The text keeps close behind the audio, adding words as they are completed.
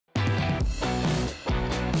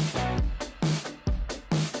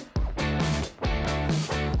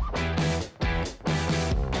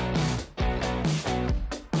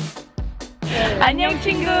안녕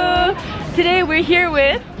친구! Today we're here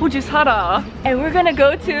with 호주 Sara and we're gonna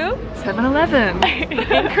go to 7-Eleven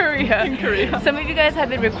in Korea. Some of you guys have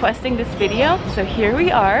been requesting this video, so here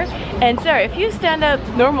we are. And Sarah, if you stand up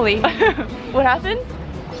normally, what happens?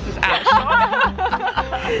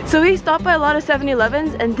 So we stopped by a lot of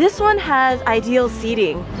 7-Elevens and this one has ideal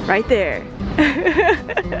seating right there.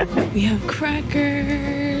 We have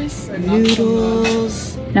crackers,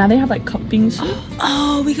 noodles. Now they have like cup bean soup.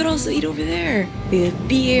 Oh, we could also eat over there. We have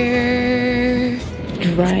beer,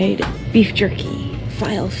 dried beef jerky,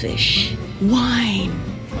 file fish, wine.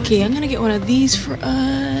 Okay, I'm gonna get one of these for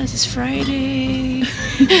us. It's Friday.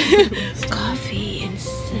 Coffee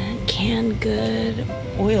and canned good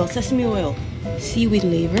oil, sesame oil, seaweed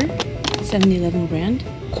liver, 7-Eleven brand,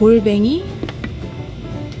 골뱅이,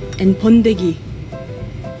 and 번데기.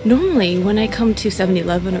 Normally, when I come to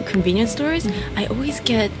 7-Eleven or convenience stores, I always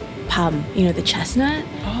get palm, you know, the chestnut,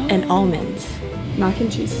 and almonds. Mac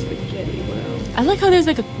and cheese spaghetti. Wow. I like how there's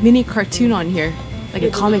like a mini cartoon on here, like a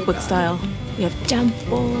comic book style. We have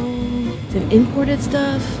jjampong, some imported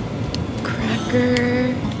stuff,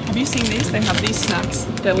 cracker. Have you seen these? They have these snacks.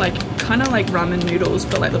 They're like kind of like ramen noodles,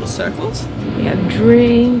 but like little circles. We have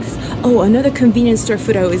drinks. Oh, another convenience store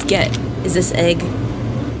food I always get is this egg.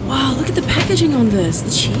 Wow, look at the packaging on this.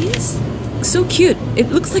 The cheese? So cute. It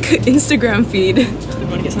looks like an Instagram feed. You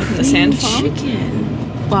want to get something from the sand farm?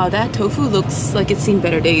 Chicken. Wow, that tofu looks like it's seen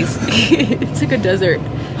better days. It's like a desert.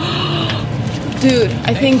 Dude,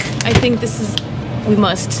 I think this is, we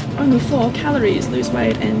must. Only 4 calories, lose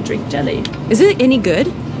weight and drink jelly. Is it any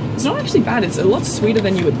good? It's not actually bad. It's a lot sweeter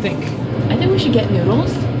than you would think. I think we should get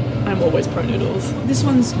noodles. I'm always pro noodles. This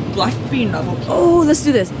one's black bean noodle. Oh, let's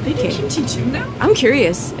do this. They do kimchi too now? I'm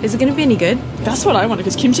curious. Is it gonna be any good? That's what I wanted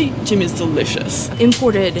because kimchi jjim is delicious.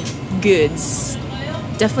 Imported goods.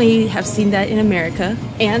 Definitely have seen that in America.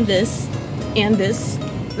 And this. And this.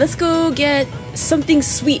 Let's go get something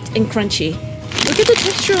sweet and crunchy. Look at the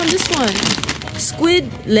texture on this one. Squid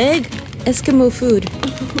leg Eskimo food.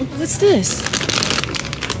 What's this?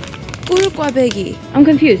 꿀꽈배기. I'm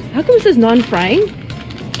confused. How come it says non-frying?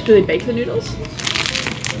 Do they bake the noodles?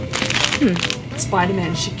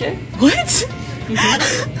 Spider-Man shike. What?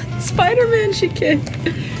 Spider-Man shike.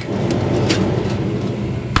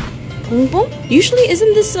 bongbong? Usually,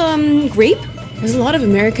 isn't this grape? There's a lot of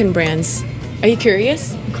American brands. Are you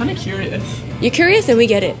curious? I'm kind of curious. You're curious and we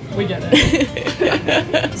get it. We get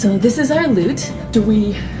it. So this is our loot. Do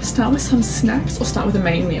we start with some snacks or start with the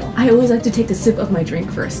main meal? I always like to take a sip of my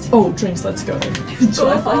drink first. Oh, drinks, let's go. Should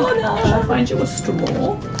I find you a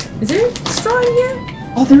straw? Is there a straw in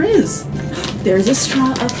here? Oh, there is. There's a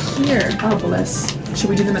straw up here. Oh, bless.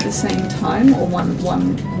 Should we do them at the same time or one?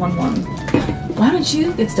 Why don't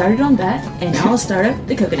you get started on that and I'll start up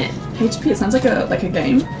the coconut. HP, it sounds like a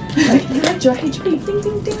game. Like, you like your HP, ding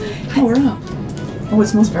ding ding. Power up. Oh, it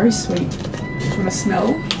smells very sweet. Do you want to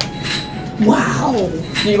smell? Wow!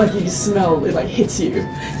 You smell, it like hits you.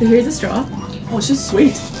 So here's a straw. Oh, it's just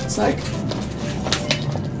sweet. It's like...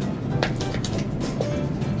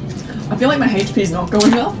 I feel like my HP's not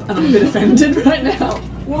going up and I'm a bit offended right now.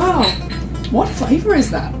 Wow! What flavour is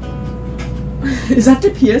that? Is that to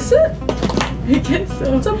pierce it? I guess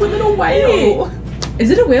so. It's a little whale. Hey. Is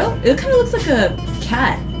it a whale? It kind of looks like a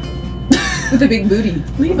cat with a big booty.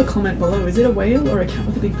 Leave a comment below. Is it a whale or a cat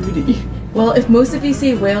with a big booty? Well, if most of you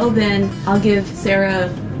say whale, then I'll give Sarah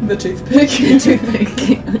the toothpick.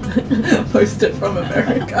 Post it from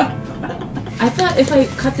America. I thought if I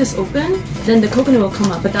cut this open, then the coconut will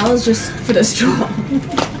come up, but that was just for the straw.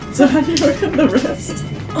 So how do you open the rest?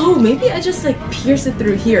 Oh, maybe I just like pierce it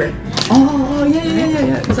through here. Oh,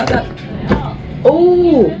 yeah. Is that?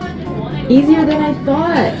 Oh, easier than I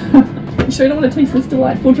thought. You sure you don't want to taste this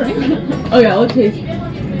delightful drink? Oh yeah, I'll taste.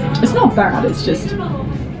 It's not bad, it's just,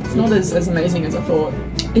 it's not as amazing as I thought.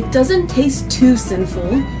 It doesn't taste too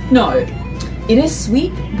sinful. No. It is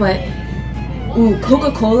sweet, but ooh,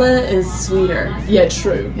 Coca-Cola is sweeter. Yeah,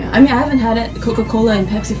 true. Yeah. I mean, I haven't had Coca-Cola and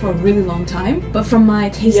Pepsi for a really long time, but from my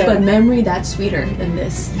taste bud memory, that's sweeter than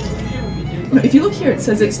this. If you look here, it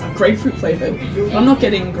says it's grapefruit flavored. I'm not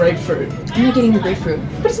getting grapefruit. I'm not getting the grapefruit.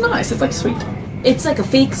 But it's nice, it's like sweet. It's like a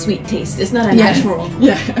fake sweet taste. It's not a natural.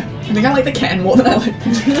 Yeah. I think I like the can more than I like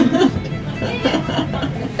the drink.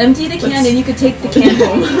 Empty the can and you could take the can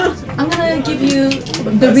home. I'm gonna give you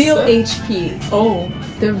the real HP. Oh.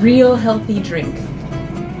 The real healthy drink.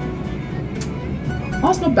 Oh,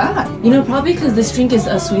 it's not bad. You know, probably because this drink is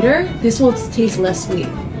sweeter, this will taste less sweet.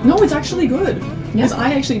 No, it's actually good. Because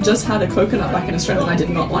I actually just had a coconut back in Australia and I did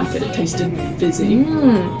not like it. It tasted fizzy.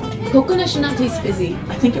 Coconut should not taste fizzy.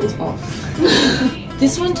 I think it was off.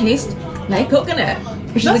 This one tastes like coconut.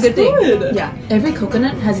 which That's is a good thing. good. Yeah, every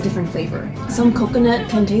coconut has a different flavor. Some coconut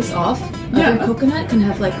can taste off. Other coconut can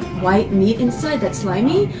have like white meat inside that's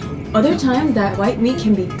slimy. Other times that white meat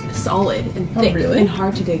can be solid and thick and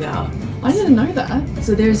hard to dig out. I didn't know that.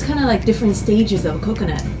 So there's kind of like different stages of a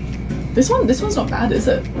coconut. This one's not bad, is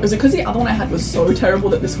it? Was it because the other one I had was so terrible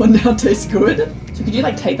that this one now tastes good? So could you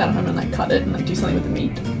like take that home and like cut it and like do something with the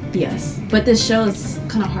meat? Yes, but this shell is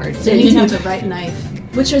kind of hard. So you need to have the right knife.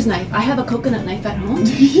 Butcher's knife. I have a coconut knife at home.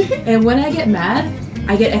 And when I get mad,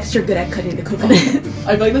 I get extra good at cutting the coconut.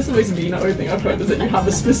 I feel like that's the most Nino thing I've heard, is that you have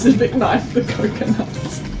a specific knife for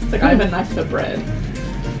coconuts. It's like I have a knife for bread.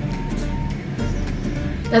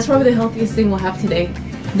 That's probably the healthiest thing we'll have today.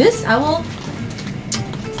 This, I'll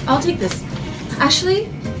take this. Actually,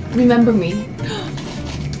 remember me.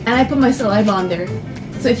 And I put my saliva on there.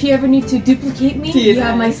 So if you ever need to duplicate me, you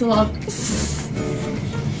have my saliva.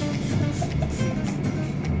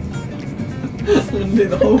 I'm doing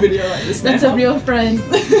the whole video like this now. That's a real friend.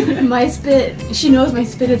 My spit, she knows my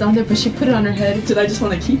spit is on there, but she put it on her head. Did I just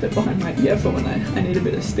want to keep it behind my ear for when I need a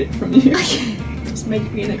bit of spit from you? Just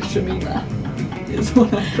make me an extra mealer is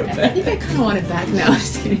what I prefer. I think I kind of want it back now.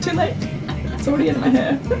 Just kidding. Too late. It's already in my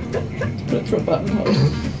hair. Put it through a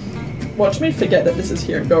buttonhole. Watch me forget that this is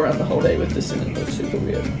here and go around the whole day with this and it looks super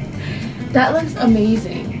weird. That looks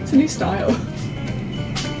amazing. It's a new style.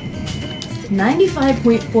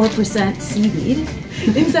 95.4% seaweed.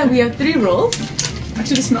 Inside we have 3 rolls.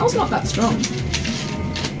 Actually, the smell's not that strong.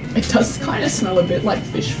 It does kind of smell a bit like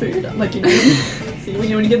fish food. Like, you know, see when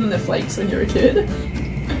you give them the flakes when you're a kid.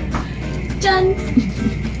 Done.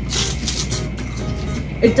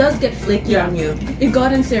 It does get flaky on you. It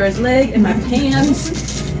got in Sarah's leg and my hands.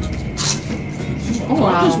 Oh,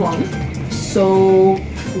 wow. This one. So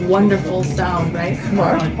wonderful sound, right?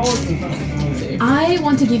 What? I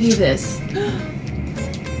want to give you this.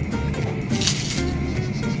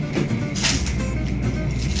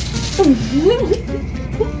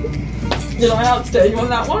 Did I outstare you on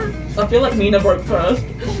that one? I feel like Mina broke first.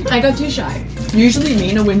 I got too shy. Usually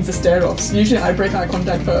Mina wins the stare offs. Usually I break eye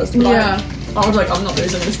contact first. But I was like, I'm not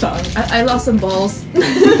losing this time. I lost some balls.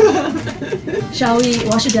 Shall we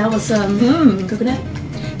wash it down with some coconut?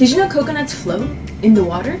 Did you know coconuts float in the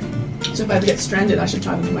water? So if I ever get stranded, I should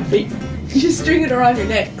tie them to my feet. You just string it around your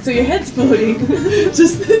neck, so your head's floating.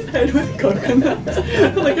 Just this head with coconuts.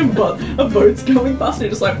 Like a boat's going past and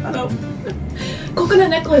you're just like, I know. Coconut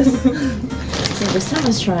necklace! So this time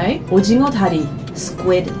let's try 오징어 다리,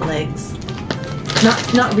 squid legs.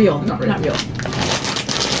 Not real. Not real.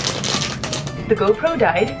 The GoPro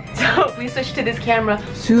died, so we switched to this camera.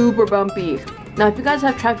 Super bumpy. Now if you guys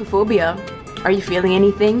have trypophobia, are you feeling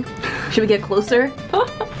anything? Should we get closer?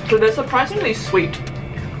 So they're surprisingly sweet.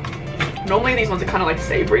 Normally these ones are kind of like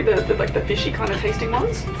savory, the like the fishy kind of tasting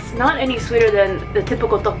ones. It's not any sweeter than the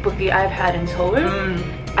typical tteokbokki I've had in Seoul.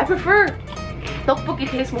 I prefer tteokbokki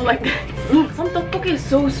tastes more like this. Some tteokbokki is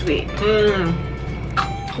so sweet.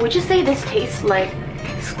 Would you say this tastes like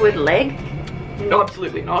squid leg? No,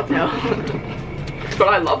 absolutely not. No. But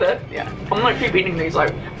I love it. Yeah. I'm gonna keep eating these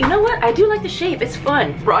like... You know what? I do like the shape. It's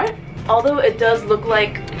fun. Right? Although it does look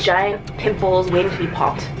like giant pimples waiting to be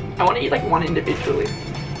popped. I want to eat like one individually.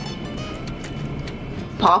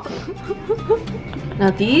 Pop.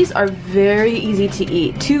 Now these are very easy to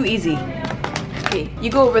eat. Too easy. Okay, you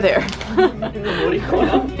go over there. In the naughty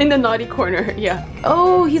corner? In the naughty corner, yeah.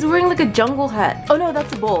 Oh, he's wearing like a jungle hat. Oh no,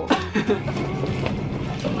 that's a bowl. On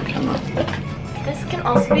my camera. This can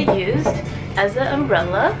also be used as an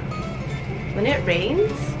umbrella when it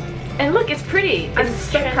rains. And look, it's pretty. It's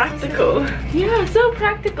so practical. Yeah, so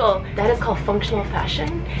practical. That is called functional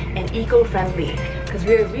fashion and eco-friendly because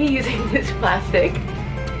we're reusing this plastic.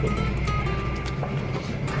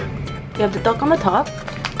 You have the duck on the top,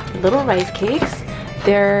 little rice cakes.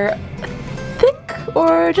 They're thick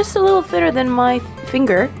or just a little thinner than my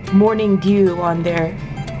finger. Morning dew on there.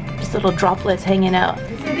 Just little droplets hanging out.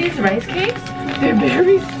 See these rice cakes? They're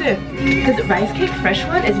very stiff. Because the rice cake, fresh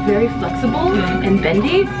one, is very flexible and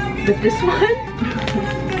bendy. But this one,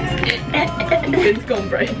 it's gonna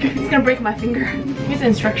break. It's gonna break my finger. Here's the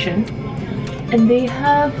instruction. And they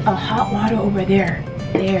have a hot water over there.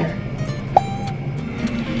 There.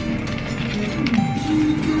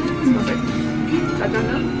 Smells like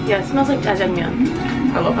jajangmyeon? Yeah, it smells like jajangmyeon.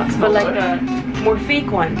 I love that smell. But like a more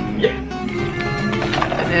fake one. Yeah.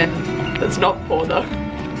 And then let's not pour the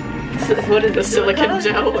what is the silicone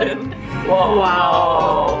gel in.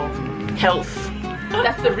 Wow. Health.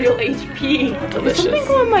 That's the real HP. Delicious. Is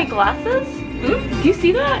something on my glasses? Do you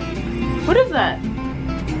see that? What is that?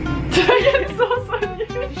 Did I get sauce on you?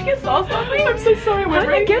 Did you get sauce on me? I'm so sorry. How did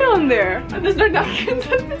I get on there? And there's no napkins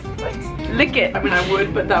in this place. Lick it. I mean, I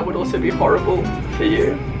would, but that would also be horrible for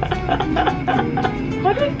you.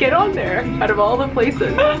 How did it get on there? Out of all the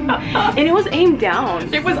places. And it was aimed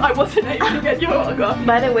down. It was, I wasn't aiming at your burger.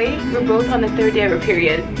 By the way, we're both on the 3rd day of our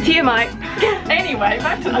period. TMI. Anyway,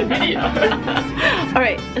 back to the video.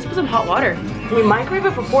 Alright, let's put some hot water. We microwave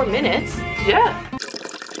it for 4 minutes. Yeah.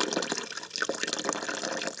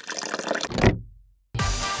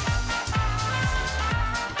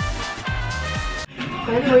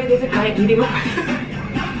 By the way, there's a guy eating over there.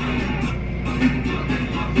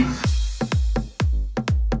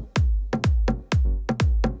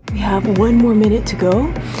 We have 1 more minute to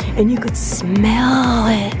go, and you could smell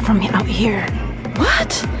it from out here.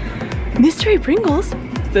 What? Mystery Pringles?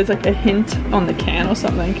 There's like a hint on the can or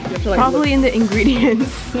something. You have to, like, Probably in the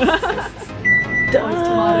ingredients. Tomato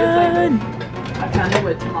flavored. I found the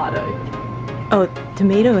word tomato. Oh,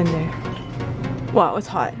 tomato in there. Wow, it's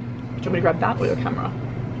hot. Do you want me to grab that or your camera?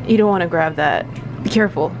 You don't want to grab that. Be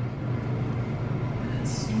careful.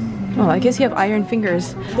 Oh, I guess you have iron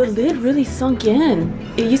fingers. The lid really sunk in.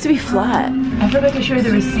 It used to be flat. I thought I could show you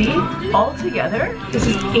the receipt. All together, this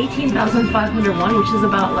is 18,501, which is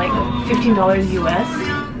about like $15 US.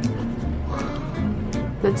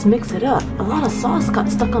 Let's mix it up. A lot of sauce got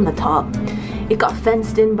stuck on the top. It got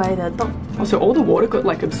fenced in by the top. Oh, so all the water got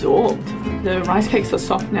like absorbed. The rice cakes are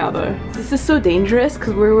soft now though. This is so dangerous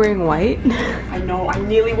because we're wearing white. I know, I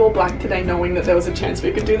nearly wore black today knowing that there was a chance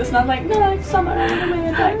we could do this, and I'm like, no, it's summer, I'm gonna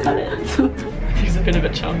wear that, cut it. It's a bit of a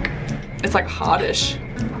chunk. It's like hardish.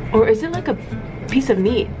 Or is it like a piece of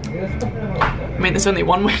meat? I mean, there's only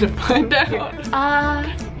one way to find out.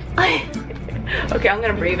 Okay, I'm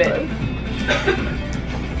gonna brave it.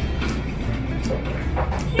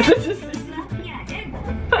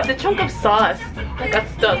 It's a chunk of sauce that got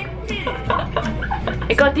stuck.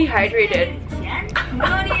 It got dehydrated.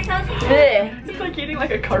 It's like eating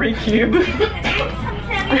like a curry cube.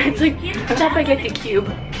 It's like spaghetti cube.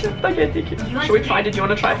 Spaghetti cube. Should we try? Did you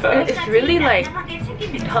want to try first? It's really like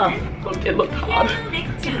tough. It looked hard.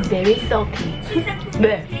 Very salty.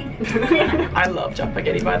 I love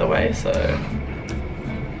spaghetti, by the way, so.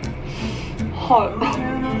 Hot.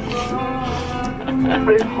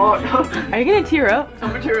 Very hot. Are you gonna tear up? I'm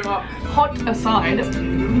gonna tear it up. Hot aside, this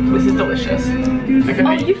is delicious. Okay.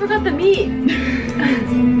 Oh, you forgot the meat.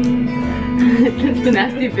 It's the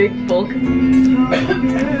nasty big bulk.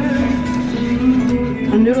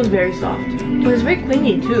 The noodle's very soft. It was very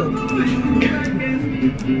clingy too.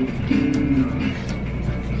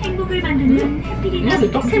 Yeah, the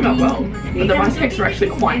dough came out well, but the rice cakes are actually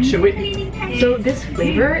quite chewy. So this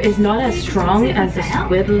flavor is not as strong as the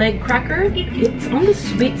squid leg cracker. It's on the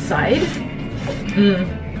sweet side.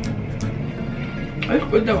 It's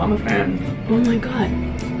good though, I'm a fan. Oh my god.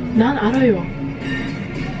 난 알아요.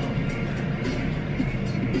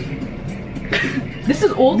 This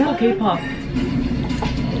is old school K-pop.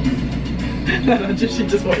 She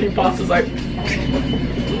just walking past is like.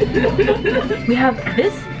 We have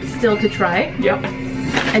this still to try. Yep.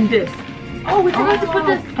 And this. Oh, we forgot to put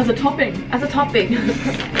this as a topping. As a topping.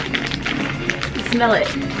 Smell it.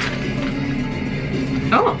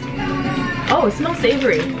 Oh. Oh, it smells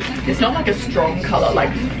savory. It's not like a strong color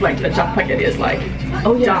like the spaghetti is like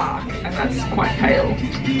dark, and that's quite pale.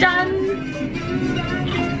 Done.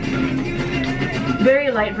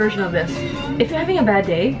 Very light version of this. If you're having a bad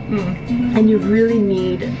day and you really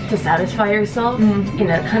need to satisfy yourself in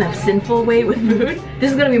a kind of sinful way with food,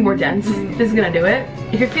 this is gonna be more dense. This is gonna do it.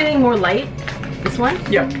 If you're feeling more light, this one.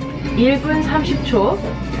 Yeah. 1분 30초.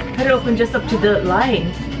 Cut it open just up to the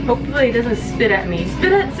line. Hopefully it doesn't spit at me.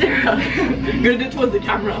 Spit at Sarah. You're gonna do it towards the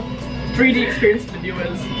camera. 3D experience for the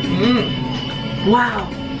viewers. Wow.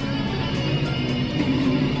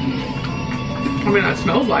 I mean, that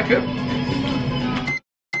smells like it.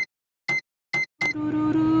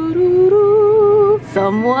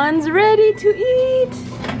 Someone's ready to eat.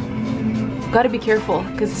 Gotta be careful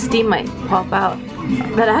because steam might pop out.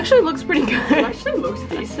 That actually looks pretty good. It actually looks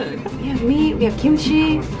decent. We have meat, we have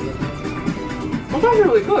kimchi. That's actually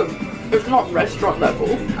really good. It's not restaurant level,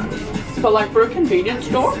 but like for a convenience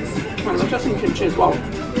store, and let's have some kimchi as well.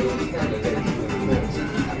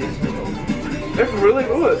 It's really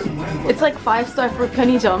good. It's like 5-star for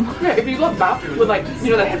편의점. Yeah, if you got that with like,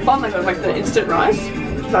 you know, the head bun, like the instant rice,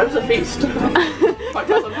 that is a feast. Like,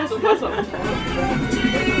 person.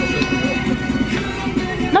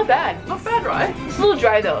 Not bad. Not bad, right? It's a little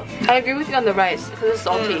dry though. I agree with you on the rice because it's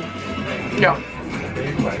salty. Yeah.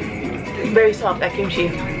 Very soft, that kimchi.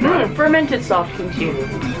 Fermented soft kimchi.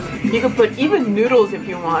 You could put even noodles if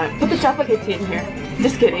you want. Put the spaghetti in here.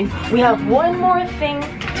 Just kidding. We have one more thing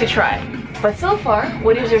to try. But so far,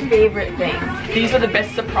 what is your favorite thing? These were the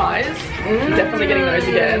best surprise. Definitely getting those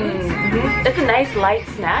again. It's a nice light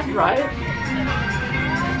snack, right?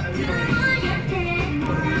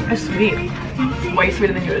 It's sweet. Way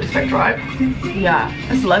sweeter than you would expect, right? Yeah.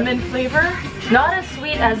 It's lemon flavor. Not as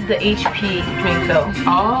sweet as the HP drink though.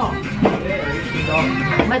 Oh.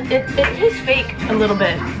 But it tastes fake a little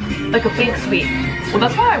bit. Like a fake sweet. Well,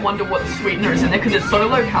 that's why I wonder what sweetener is in there, because it's so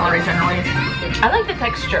low calorie generally. I like the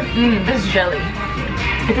texture. It's jelly.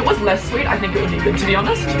 If it was less sweet, I think it would be good, to be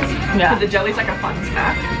honest. Yeah. Because the jelly's like a fun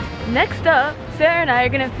snack. Next up, Sarah and I are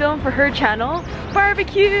gonna film for her channel,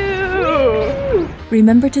 Barbecue!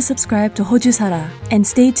 Remember to subscribe to Hoju Sara and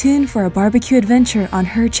stay tuned for a barbecue adventure on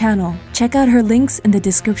her channel. Check out her links in the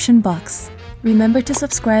description box. Remember to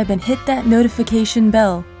subscribe and hit that notification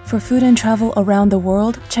bell. For food and travel around the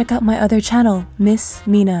world, check out my other channel, Miss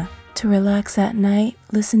Mina. To relax at night,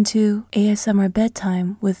 listen to ASMR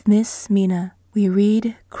Bedtime with Miss Mina. We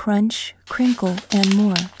read, crunch, crinkle, and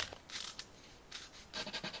more.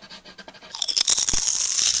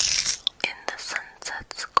 In the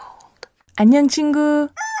sunset's gold. 안녕 친구.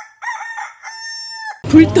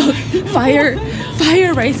 Bulldog. Fire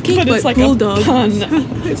rice cake, but it's like bulldog. a pun.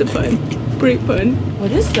 It's a pun. Great pun.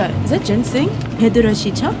 What is that? Is that ginseng?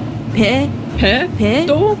 배드라시차? 배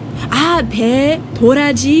또? 배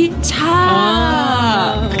도라지 차.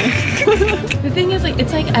 Ah. The thing is, like,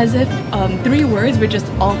 it's like as if 3 words were just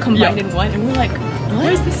all combined in one, and we're like, what?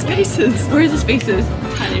 Where's the spaces? Where's the spaces?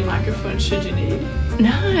 Tiny microphone should you need.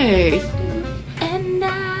 Nice. And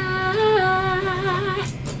I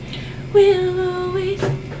will always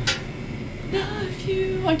Love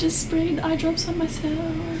you. I just sprayed eye drops on myself.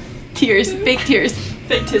 tears, fake tears.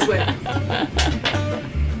 Fake tears wet.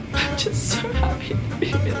 I'm just so happy to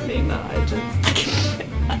be with Nina.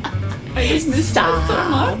 I just missed her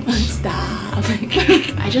so much. Stop.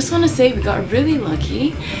 I just want to say we got really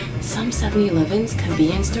lucky. Some 7-Elevens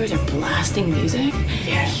convenience stores are blasting music.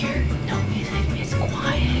 Yeah. Here, no music. It's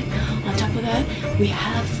quiet. On top of that, we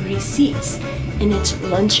have free seats, and it's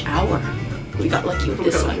lunch hour. We got lucky with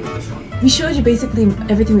this one. We showed you basically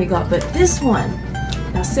everything we got, but this one.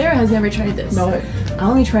 Now Sarah has never tried this. No. I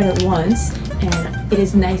only tried it once, and it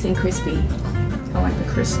is nice and crispy. I like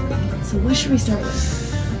the crisp. So what should we start with?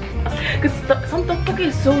 Because some tteokbokki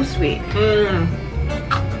is so sweet.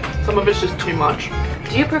 Some of it's just too much.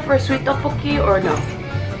 Do you prefer sweet tteokbokki or no?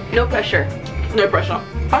 No pressure. No pressure.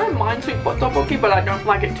 I don't mind sweet tteokbokki, but I don't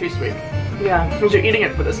like it too sweet. Yeah. Because you're eating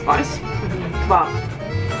it for the spice. But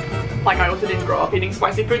like I also didn't grow up eating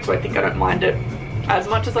spicy food, so I think I don't mind it as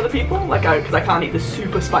much as other people. Like because I can't eat the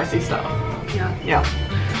super spicy stuff. Yeah. Yeah.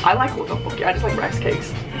 I like all tteokbokki. I just like rice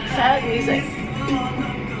cakes. Sad music.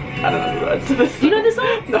 I don't know the words to this. Do you know this song?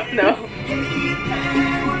 No.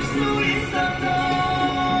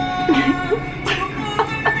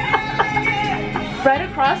 Right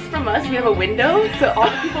across from us, we have a window, so all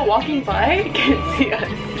the people walking by can see us.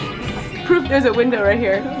 Proof there's a window right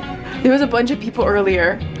here. There was a bunch of people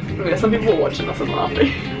earlier. Okay, some people are watching us and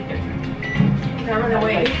laughing. Can I run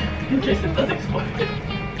away? In case it does explode.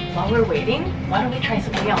 While we're waiting, why don't we try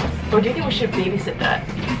something else? Or do you think we should babysit that?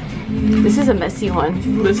 This is a messy one.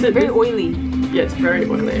 Listen, Very oily. yeah, it's very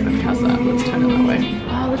oily. How's that? Let's turn it that way.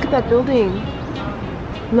 Wow, look at that building.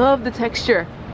 Love the texture.